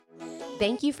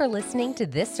Thank you for listening to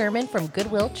this sermon from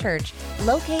Goodwill Church,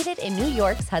 located in New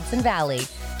York's Hudson Valley.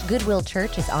 Goodwill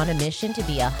Church is on a mission to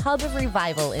be a hub of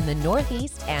revival in the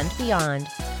Northeast and beyond.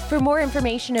 For more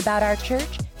information about our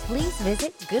church, please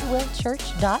visit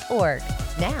goodwillchurch.org.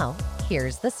 Now,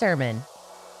 here's the sermon.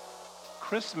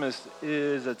 Christmas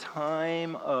is a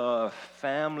time of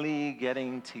family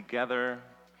getting together,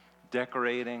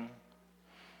 decorating,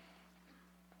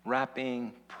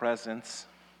 wrapping presents,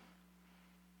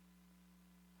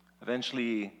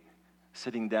 eventually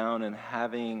sitting down and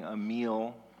having a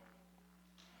meal.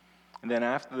 And then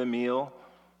after the meal,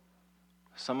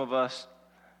 some of us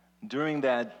during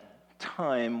that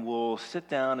time will sit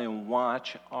down and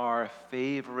watch our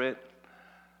favorite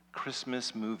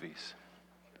Christmas movies.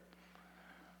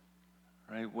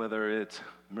 Right? Whether it's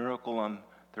Miracle on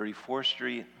 34th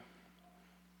Street,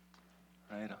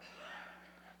 right?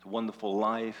 It's a Wonderful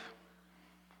Life.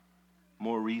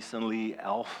 More recently,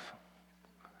 Elf,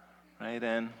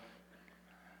 right?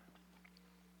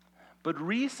 But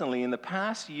recently, in the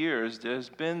past years, there's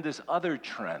been this other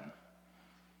trend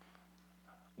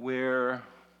where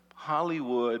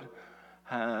Hollywood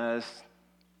has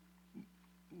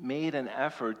made an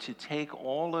effort to take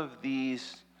all of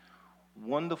these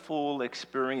wonderful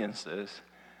experiences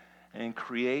and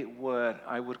create what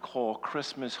I would call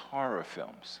Christmas horror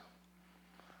films,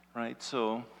 right?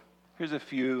 So here's a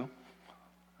few,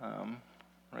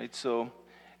 right? So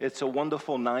It's a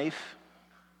Wonderful Knife,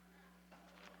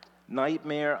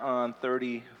 Nightmare on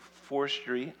 34th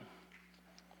Street,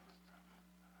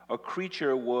 A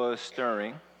Creature Was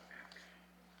Stirring,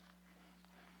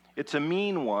 It's a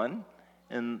Mean One,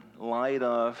 in light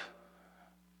of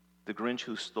The Grinch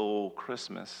Who Stole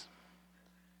Christmas,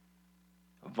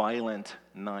 Violent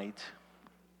Night,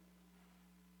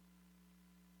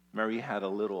 Mary Had a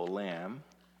Little Lamb,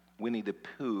 Winnie the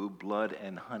Pooh, Blood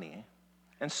and Honey,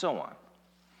 and so on,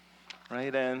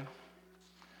 right? And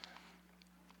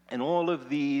all of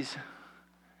these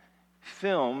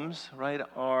films, right,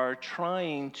 are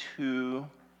trying to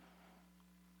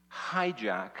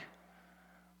hijack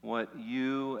what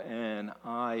you and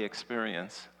I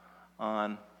experience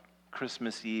on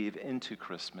Christmas Eve into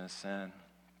Christmas.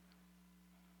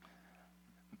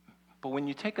 But when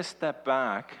you take a step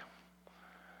back,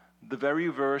 the very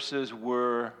verses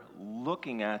we're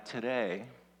looking at today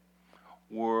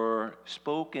were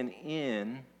spoken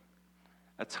in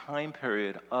a time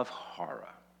period of horror.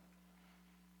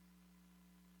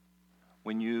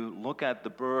 When you look at the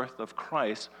birth of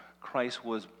Christ, Christ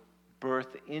was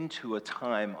birthed into a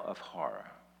time of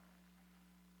horror.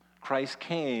 Christ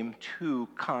came to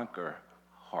conquer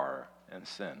horror and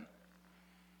sin.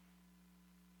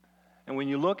 And when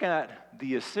you look at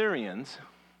the Assyrians,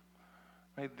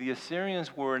 right, the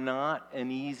Assyrians were not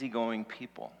an easygoing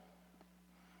people.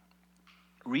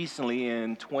 Recently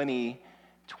in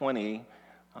 2020,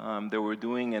 they were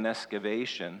doing an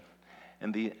excavation,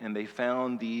 and they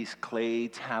found these clay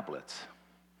tablets.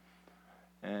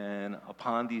 And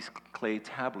upon these clay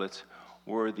tablets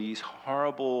were these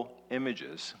horrible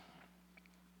images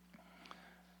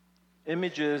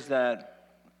that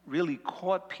really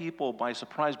caught people by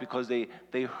surprise because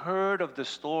they heard of the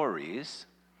stories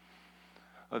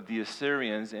of the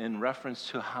Assyrians in reference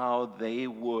to how they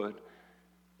would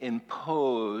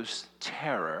impose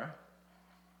terror.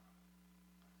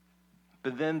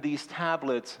 But then these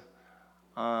tablets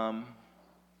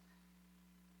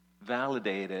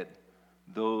validated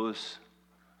those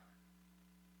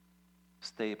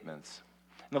statements.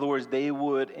 In other words, they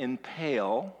would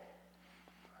impale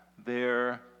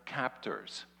their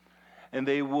captors, and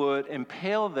they would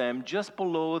impale them just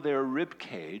below their rib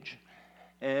cage,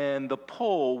 and the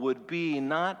pole would be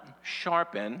not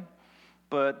sharpened,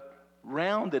 but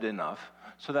rounded enough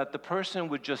so that the person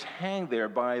would just hang there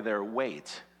by their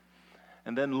weight.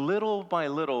 And then little by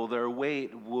little, their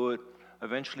weight would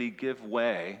eventually give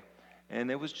way,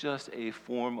 and it was just a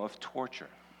form of torture.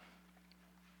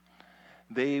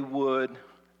 They would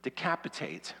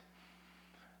decapitate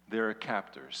their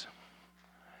captors.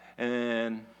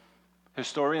 And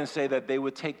historians say that they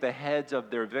would take the heads of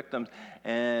their victims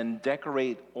and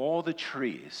decorate all the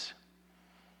trees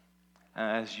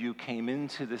as you came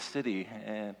into the city,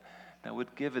 and that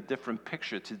would give a different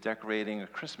picture to decorating a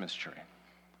Christmas tree.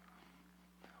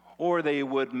 Or they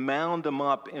would mound them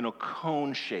up in a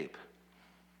cone shape,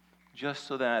 just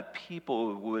so that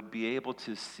people would be able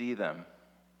to see them.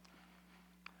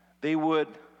 They would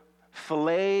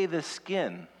fillet the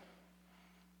skin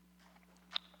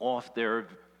off their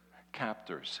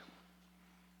captors.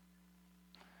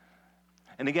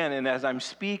 And again, and as I'm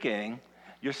speaking,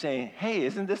 you're saying, hey,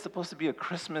 isn't this supposed to be a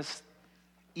Christmas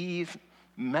Eve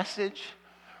message?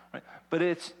 Right? But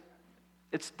it's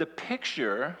the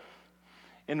picture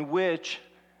in which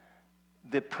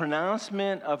the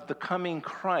pronouncement of the coming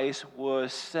Christ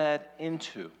was set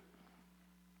into.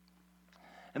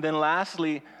 And then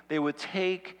lastly, they would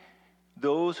take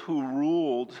those who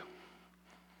ruled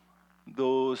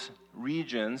those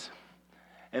regions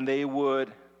and they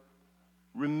would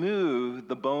remove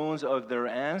the bones of their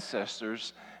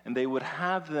ancestors and they would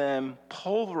have them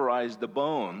pulverize the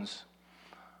bones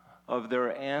of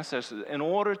their ancestors in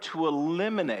order to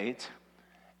eliminate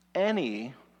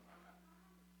any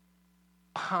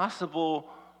possible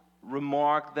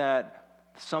remark that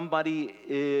somebody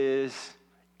is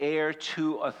heir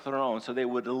to a throne. So they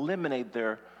would eliminate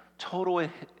their total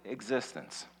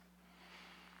existence.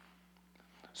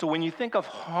 So when you think of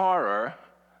horror,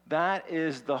 that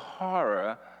is the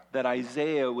horror that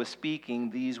Isaiah was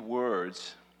speaking these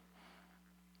words.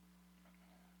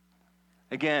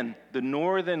 Again, the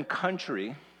northern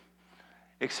country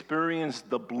experienced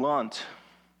the blunt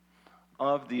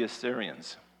of the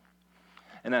Assyrians.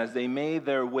 And as they made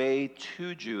their way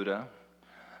to Judah,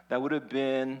 that would have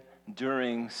been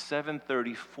during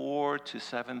 734 to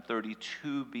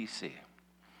 732 BC.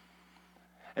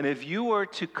 And if you were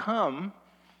to come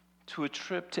to a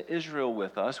trip to Israel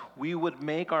with us, we would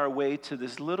make our way to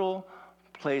this little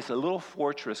place, a little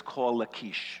fortress called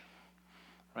Lachish,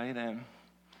 right?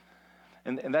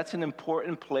 And that's an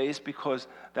important place because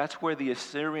that's where the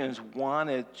Assyrians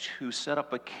wanted to set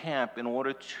up a camp in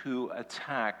order to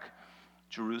attack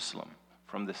Jerusalem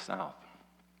from the south.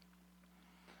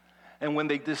 And when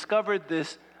they discovered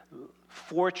this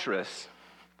fortress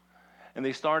and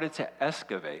they started to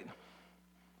excavate,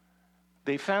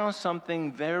 they found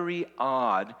something very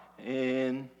odd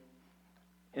in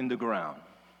the ground.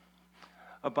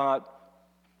 About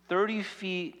 30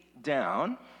 feet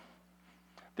down,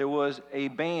 there was a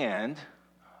band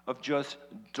of just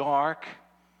dark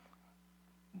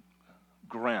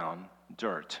ground,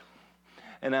 dirt.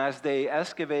 And as they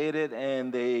excavated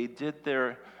and they did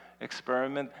their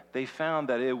experiment, they found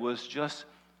that it was just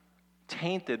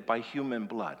tainted by human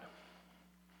blood.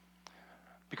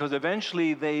 Because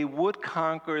eventually they would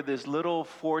conquer this little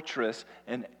fortress,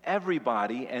 and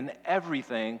everybody and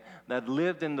everything that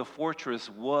lived in the fortress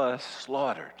was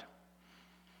slaughtered.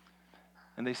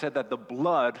 And they said that the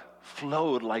blood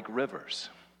flowed like rivers.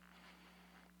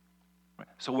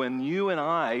 So when you and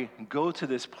I go to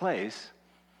this place,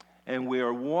 and we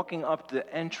are walking up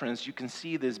the entrance, you can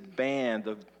see this band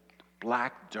of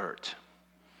black dirt.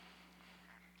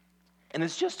 And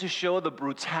it's just to show the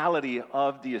brutality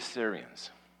of the Assyrians.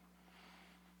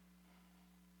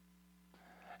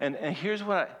 And here's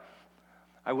what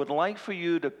I would like for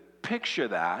you to picture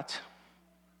that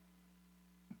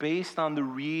based on the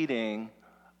reading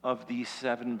of these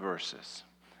 7 verses.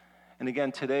 And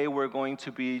again, today we're going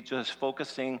to be just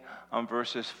focusing on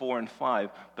verses 4 and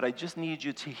 5, but I just need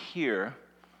you to hear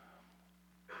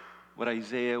what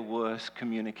Isaiah was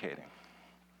communicating.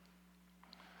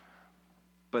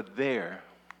 But there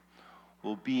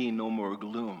will be no more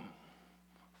gloom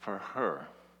for her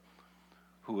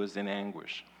who was in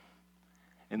anguish.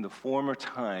 In the former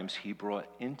times, he brought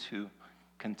into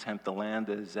contempt the land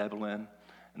of Zebulun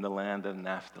and the land of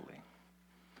Naphtali.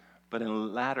 But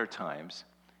in latter times,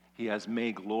 he has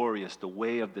made glorious the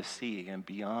way of the sea and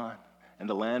beyond, and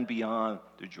the land beyond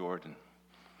the Jordan,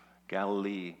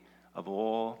 Galilee of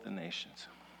all the nations.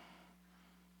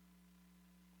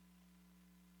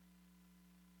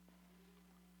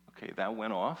 Okay, that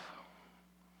went off,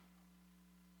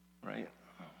 right?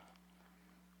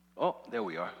 Oh, there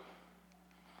we are.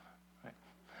 Right.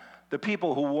 The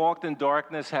people who walked in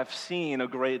darkness have seen a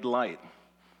great light.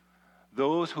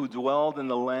 Those who dwelled in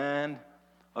the land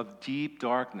of deep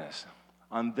darkness,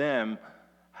 on them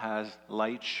has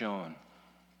light shone.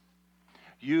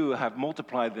 You have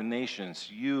multiplied the nations.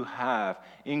 You have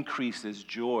increased its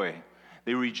joy.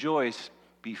 They rejoice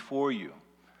before you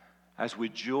as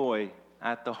with joy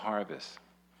at the harvest,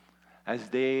 as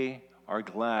they are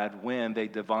glad when they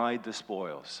divide the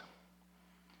spoils.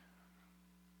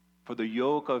 For the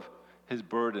yoke of his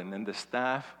burden and the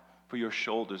staff for your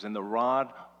shoulders and the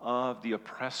rod of the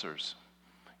oppressors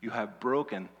you have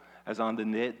broken as on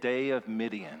the day of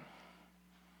Midian.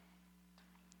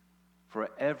 For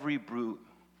every brute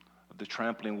of the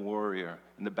trampling warrior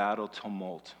in the battle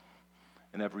tumult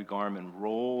and every garment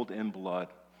rolled in blood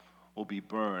will be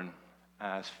burned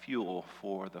as fuel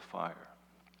for the fire.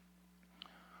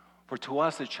 For to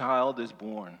us a child is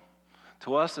born,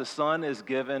 to us a son is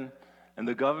given, and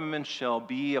the government shall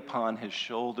be upon his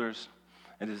shoulders,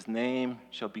 and his name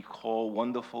shall be called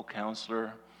Wonderful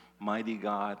Counselor, Mighty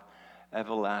God,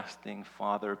 Everlasting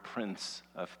Father, Prince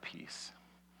of Peace.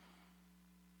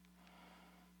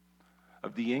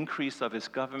 of the increase of his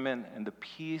government and the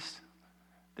peace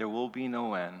there will be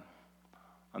no end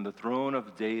on the throne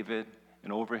of David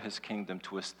and over his kingdom,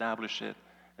 to establish it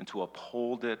and to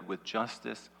uphold it with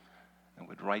justice and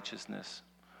with righteousness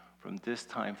from this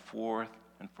time forth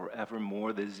and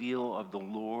forevermore. The zeal of the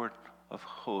Lord of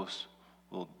hosts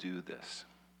will do this.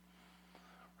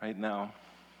 Right now,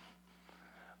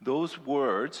 those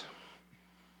words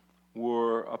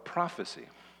were a prophecy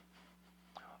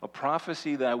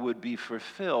that would be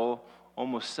fulfilled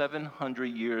almost 700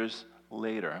 years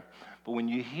later. But when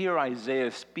you hear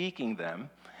Isaiah speaking them,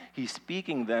 he's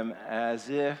speaking them as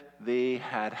if they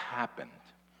had happened.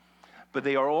 But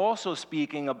they are also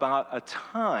speaking about a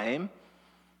time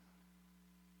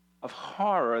of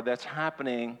horror that's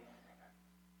happening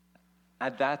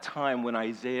at that time when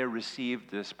Isaiah received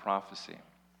this prophecy.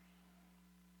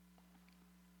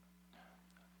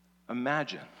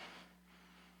 Imagine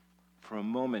for a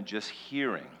moment just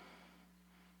hearing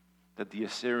that the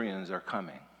Assyrians are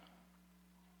coming.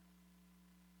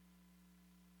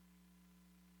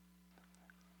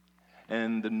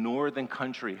 And the northern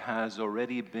country has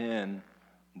already been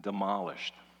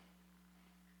demolished.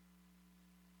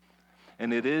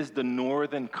 And it is the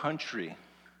northern country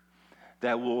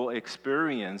that will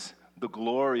experience the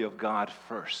glory of God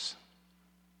first.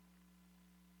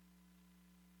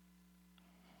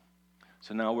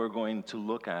 So now we're going to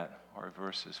look at our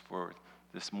verses for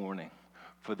this morning.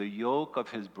 For the yoke of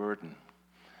his burden,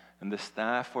 and the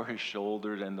staff for his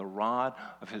shoulders, and the rod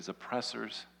of his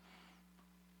oppressors,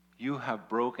 you have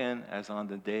broken as on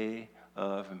the day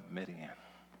of Midian.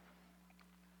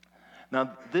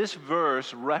 Now, this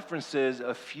verse references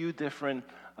a few different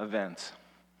events.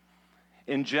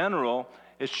 In general,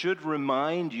 it should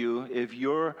remind you, if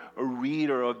you're a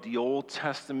reader of the Old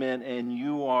Testament and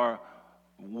you are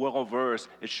well-versed,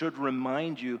 it should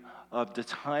remind you of the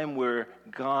time where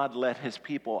God led his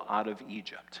people out of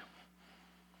Egypt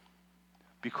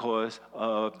because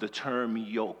of the term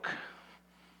yoke,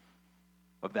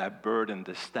 of that burden,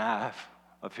 the staff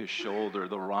of his shoulder,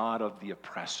 the rod of the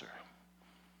oppressor.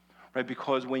 Right?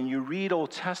 Because when you read Old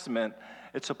Testament,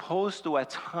 it's supposed to at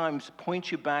times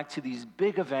point you back to these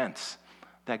big events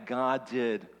that God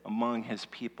did among his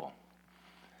people.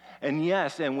 And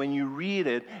yes, and when you read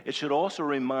it, it should also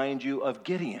remind you of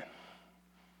Gideon.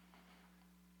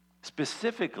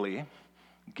 Specifically,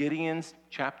 Gideon's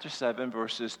chapter 7,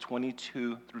 verses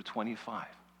 22 through 25.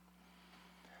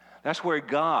 That's where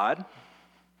God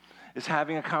is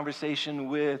having a conversation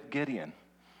with Gideon,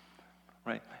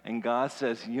 right? And God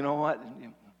says, you know what?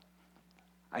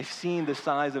 I've seen the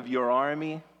size of your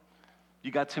army.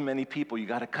 You got too many people. You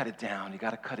got to cut it down. You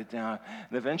got to cut it down.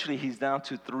 And eventually he's down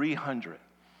to 300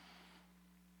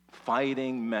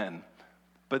 fighting men.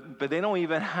 But they don't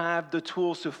even have the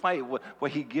tools to fight.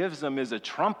 What he gives them is a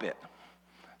trumpet.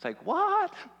 It's like,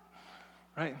 what?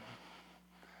 Right?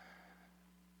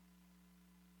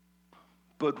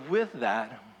 But with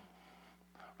that,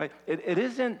 right, it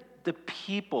isn't the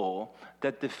people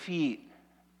that defeat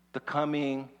the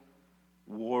coming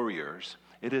warriors.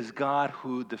 It is God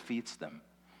who defeats them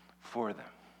for them.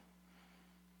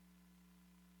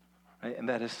 Right? And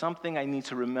that is something I need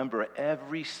to remember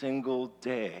every single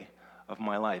day of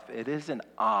my life. It isn't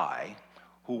I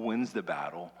who wins the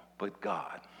battle, but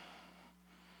God.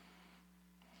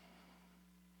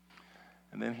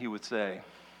 And then he would say,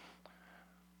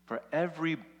 for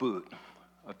every boot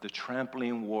of the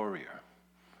trampling warrior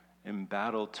in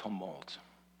battle tumult,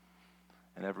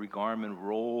 and every garment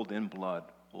rolled in blood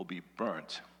will be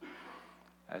burnt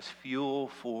as fuel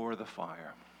for the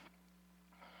fire.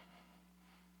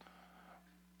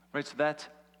 Right, so that's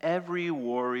every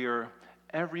warrior,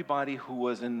 everybody who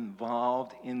was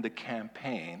involved in the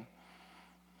campaign.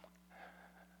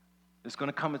 There's going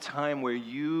to come a time where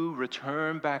you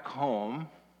return back home,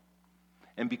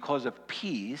 and because of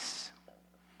peace,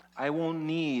 I won't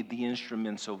need the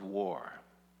instruments of war.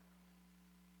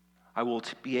 I will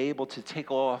be able to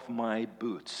take off my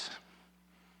boots.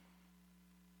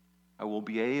 I will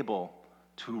be able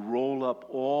to roll up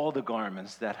all the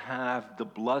garments that have the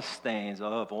blood stains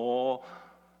of all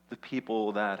the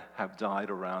people that have died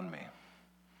around me.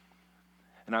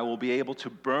 And I will be able to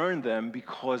burn them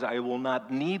because I will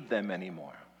not need them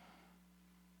anymore.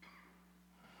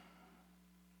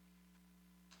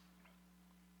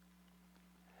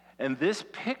 And this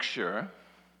picture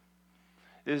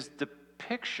is the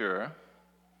picture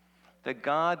that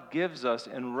God gives us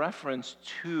in reference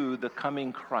to the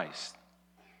coming Christ.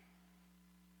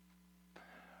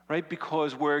 Right?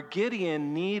 Because where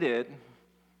Gideon needed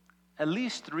at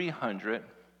least 300,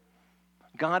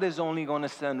 God is only going to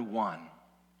send one.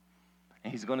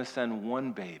 And he's going to send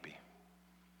one baby.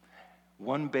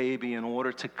 one baby in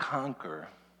order to conquer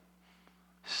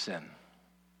sin,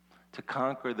 to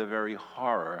conquer the very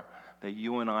horror that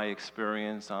you and I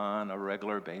experience on a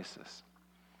regular basis.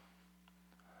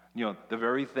 You know, the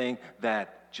very thing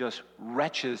that just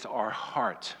wrenches our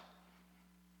heart.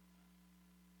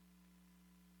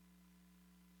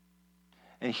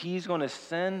 And he's going to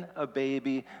send a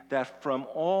baby that from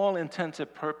all intents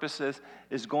and purposes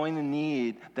is going to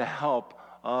need the help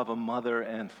of a mother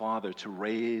and father to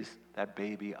raise that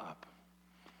baby up.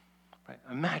 Right?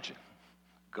 Imagine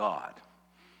God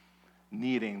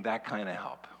needing that kind of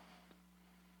help.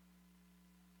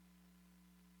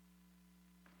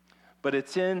 But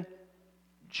it's in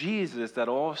Jesus that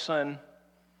all of a sudden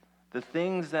the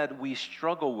things that we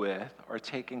struggle with are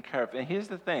taken care of. And here's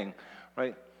the thing,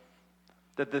 right?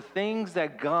 That the things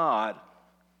that God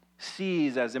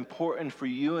sees as important for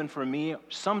you and for me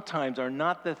sometimes are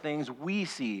not the things we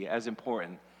see as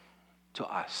important to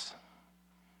us.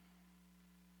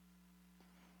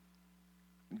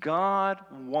 God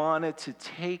wanted to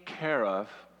take care of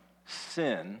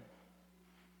sin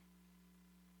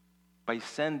by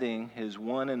sending his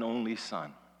one and only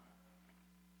Son.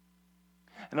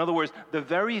 In other words, the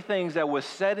very things that were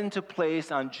set into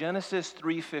place on Genesis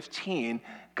 3:15,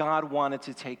 God wanted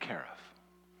to take care of.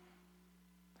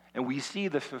 And we see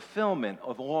the fulfillment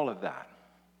of all of that.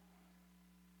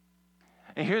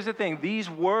 And here's the thing, these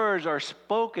words are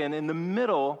spoken in the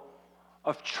middle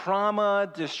of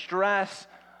trauma, distress.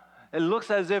 It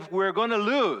looks as if we're going to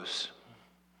lose.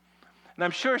 And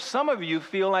I'm sure some of you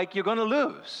feel like you're going to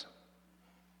lose.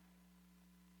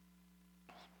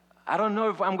 I don't know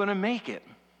if I'm going to make it.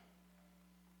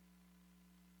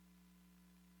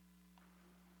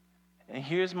 And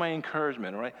here's my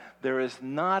encouragement, right? There is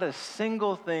not a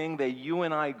single thing that you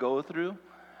and I go through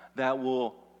that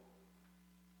will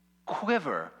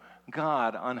quiver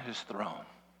God on his throne.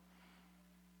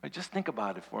 Right? Just think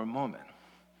about it for a moment.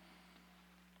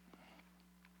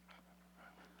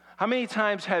 How many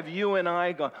times have you and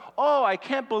I gone, oh, I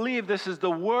can't believe this is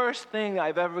the worst thing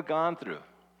I've ever gone through?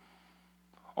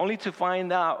 Only to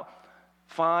find out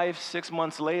 5-6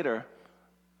 months later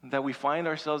that we find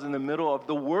ourselves in the middle of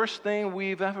the worst thing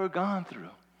we've ever gone through.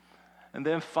 And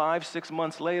then 5-6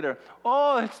 months later,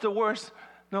 oh, it's the worst.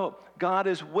 No, God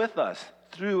is with us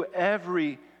through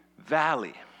every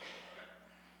valley.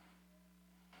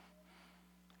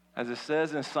 As it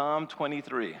says in Psalm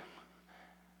 23,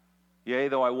 yea,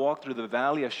 though I walk through the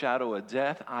valley of shadow of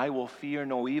death, I will fear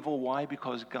no evil. Why?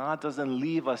 Because God doesn't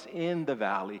leave us in the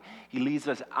valley. He leads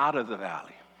us out of the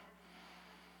valley.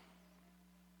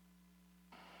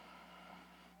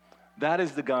 That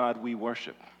is the God we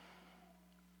worship.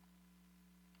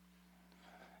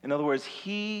 In other words,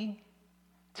 he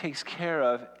takes care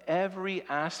of every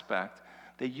aspect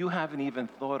that you haven't even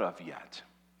thought of yet.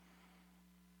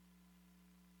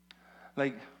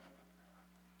 Like,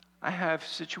 I have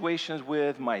situations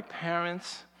with my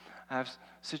parents. I have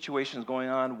situations going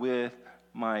on with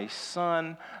my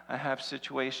son. I have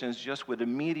situations just with a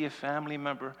immediate family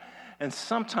member. And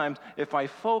sometimes if I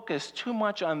focus too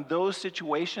much on those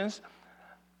situations,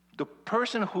 the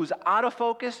person who's out of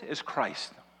focus is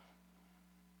Christ.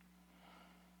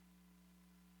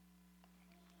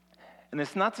 And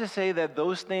it's not to say that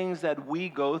those things that we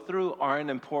go through aren't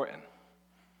important.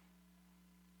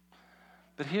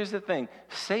 But here's the thing,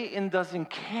 Satan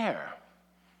doesn't care.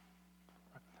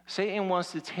 Satan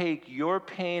wants to take your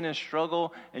pain and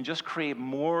struggle and just create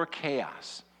more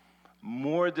chaos,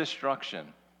 more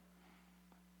destruction.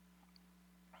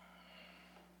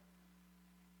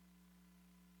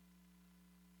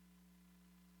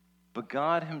 But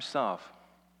God himself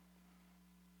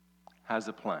has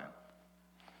a plan.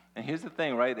 And here's the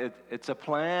thing, right? It's a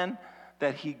plan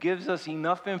that he gives us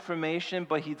enough information,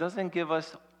 but he doesn't give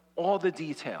us all the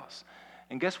details.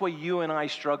 And guess what you and I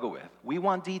struggle with? We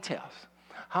want details.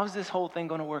 How's this whole thing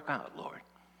going to work out, Lord?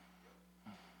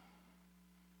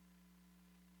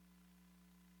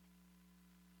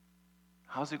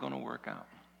 How's it going to work out?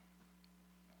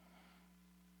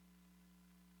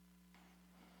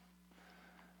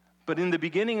 But in the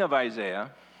beginning of Isaiah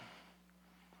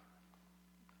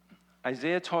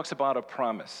talks about a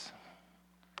promise.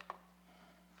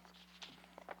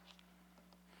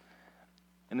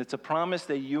 And it's a promise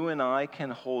that you and I can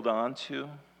hold on to.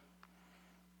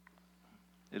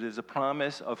 It is a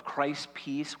promise of Christ's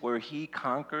peace where he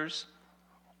conquers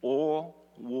all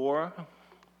war.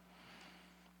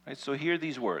 Right, so here are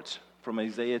these words from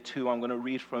Isaiah 2. I'm going to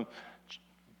read from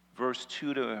verse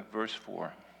 2 to verse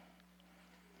 4.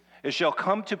 It shall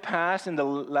come to pass in the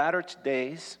latter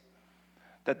days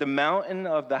that the mountain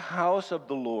of the house of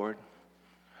the Lord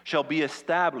shall be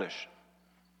established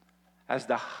as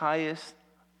the highest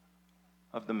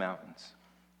of the mountains,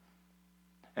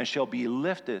 and shall be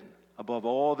lifted above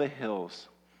all the hills,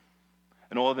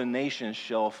 and all the nations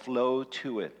shall flow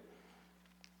to it.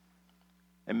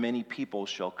 And many people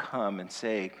shall come and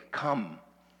say, Come,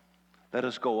 let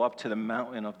us go up to the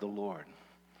mountain of the Lord,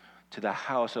 to the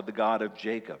house of the God of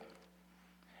Jacob,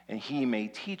 and he may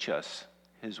teach us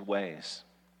his ways,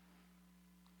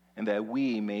 and that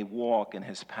we may walk in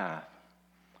his path.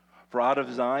 For out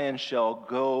of Zion shall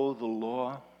go the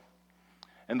law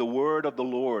and the word of the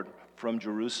Lord from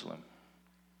Jerusalem.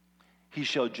 He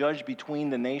shall judge between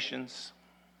the nations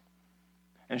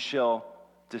and shall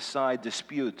decide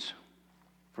disputes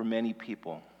for many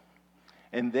people.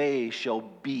 And they shall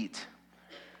beat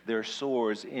their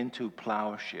swords into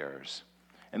plowshares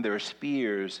and their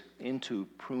spears into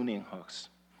pruning hooks.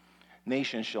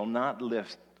 Nation shall not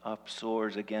lift up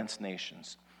swords against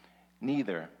nations,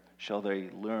 neither shall they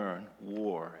learn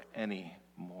war any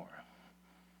more.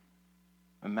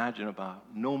 Imagine about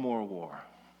no more war,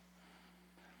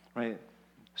 right?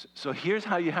 So here's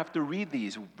how you have to read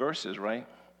these verses, right?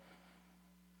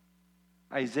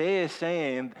 Isaiah is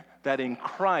saying that in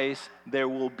Christ there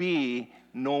will be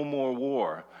no more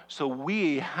war. So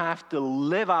we have to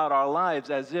live out our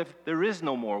lives as if there is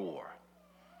no more war.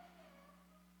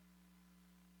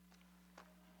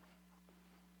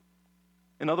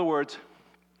 In other words,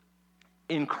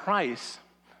 in Christ,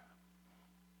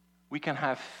 we can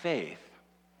have faith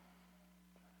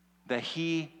that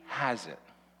he has it.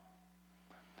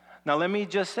 Now, let me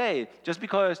just say, just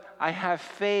because I have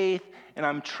faith and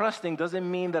I'm trusting doesn't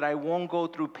mean that I won't go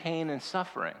through pain and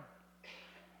suffering.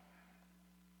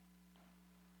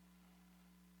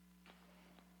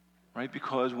 Right?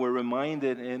 Because we're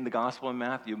reminded in the Gospel of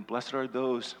Matthew, blessed are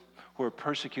those who are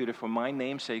persecuted for my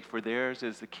name's sake, for theirs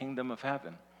is the kingdom of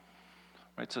heaven.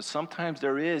 Right? So sometimes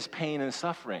there is pain and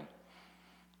suffering.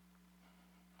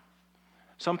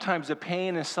 Sometimes the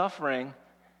pain and suffering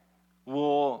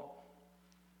will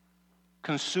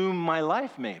consume my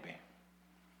life, maybe.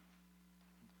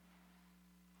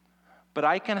 But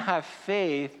I can have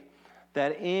faith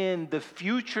that in the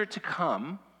future to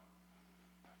come,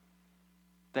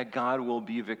 that God will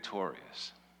be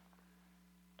victorious,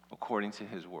 according to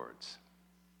his words,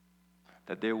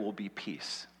 that there will be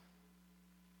peace.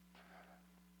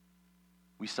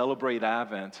 We celebrate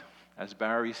Advent, as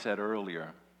Barry said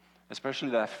earlier, especially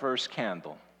that first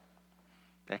candle,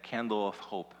 that candle of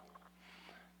hope,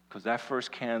 because that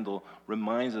first candle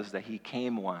reminds us that he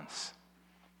came once.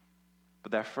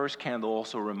 But that first candle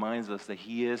also reminds us that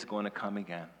he is going to come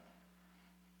again.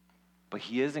 But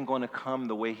he isn't going to come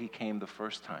the way he came the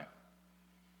first time.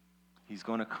 He's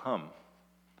going to come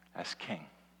as king.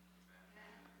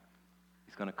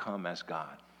 He's going to come as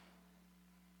God.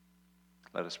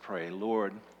 Let us pray.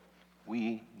 Lord,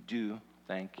 we do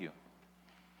thank you.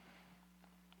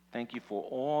 Thank you for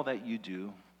all that you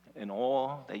do and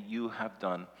all that you have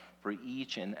done for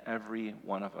each and every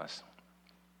one of us.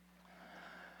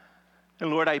 And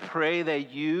Lord, I pray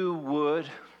that you would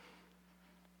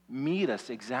meet us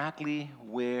exactly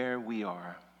where we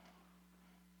are.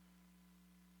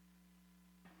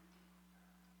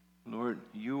 Lord,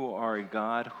 you are a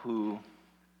God who,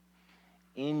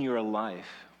 in your life,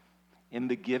 in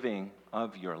the giving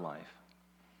of your life,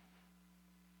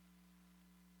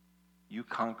 you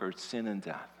conquered sin and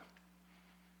death.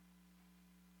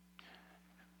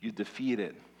 You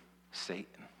defeated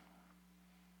Satan.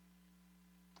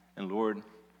 And Lord,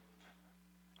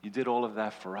 you did all of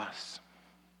that for us.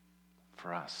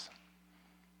 For us.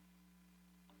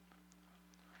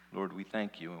 Lord, we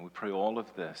thank you and we pray all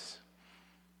of this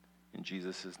in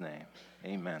Jesus' name.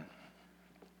 Amen.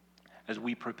 As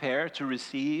we prepare to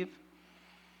receive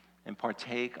and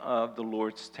partake of the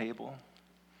Lord's table,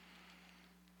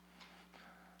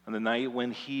 on the night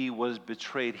when he was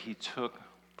betrayed, he took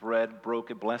bread,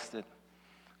 broke it, blessed it,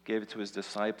 gave it to his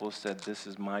disciples, said, "This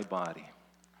is my body,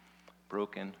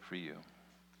 broken for you."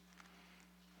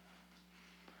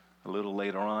 A little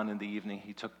later on in the evening,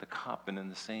 he took the cup and in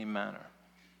the same manner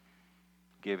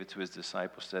gave it to his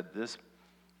disciples, said, "This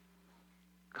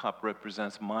cup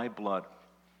represents my blood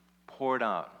poured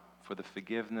out for the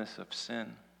forgiveness of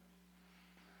sin.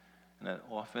 And that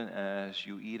often as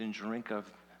you eat and drink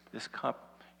of this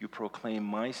cup, you proclaim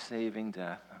my saving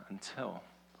death until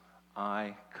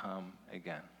I come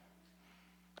again."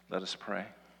 Let us pray.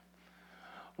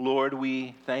 Lord,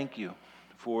 we thank you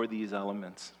for these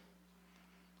elements.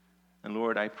 And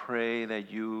Lord, I pray that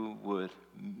you would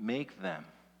make them,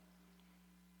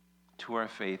 to our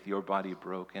faith, your body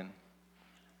broken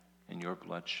and your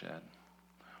blood shed.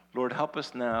 Lord, help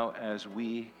us now as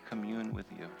we commune with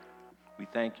you. We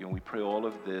thank you, and we pray all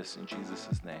of this in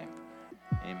Jesus' name.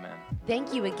 Amen.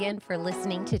 Thank you again for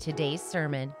listening to today's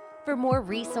sermon. For more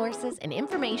resources and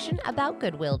information about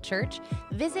Goodwill Church,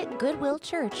 visit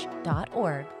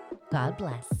goodwillchurch.org. God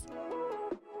bless.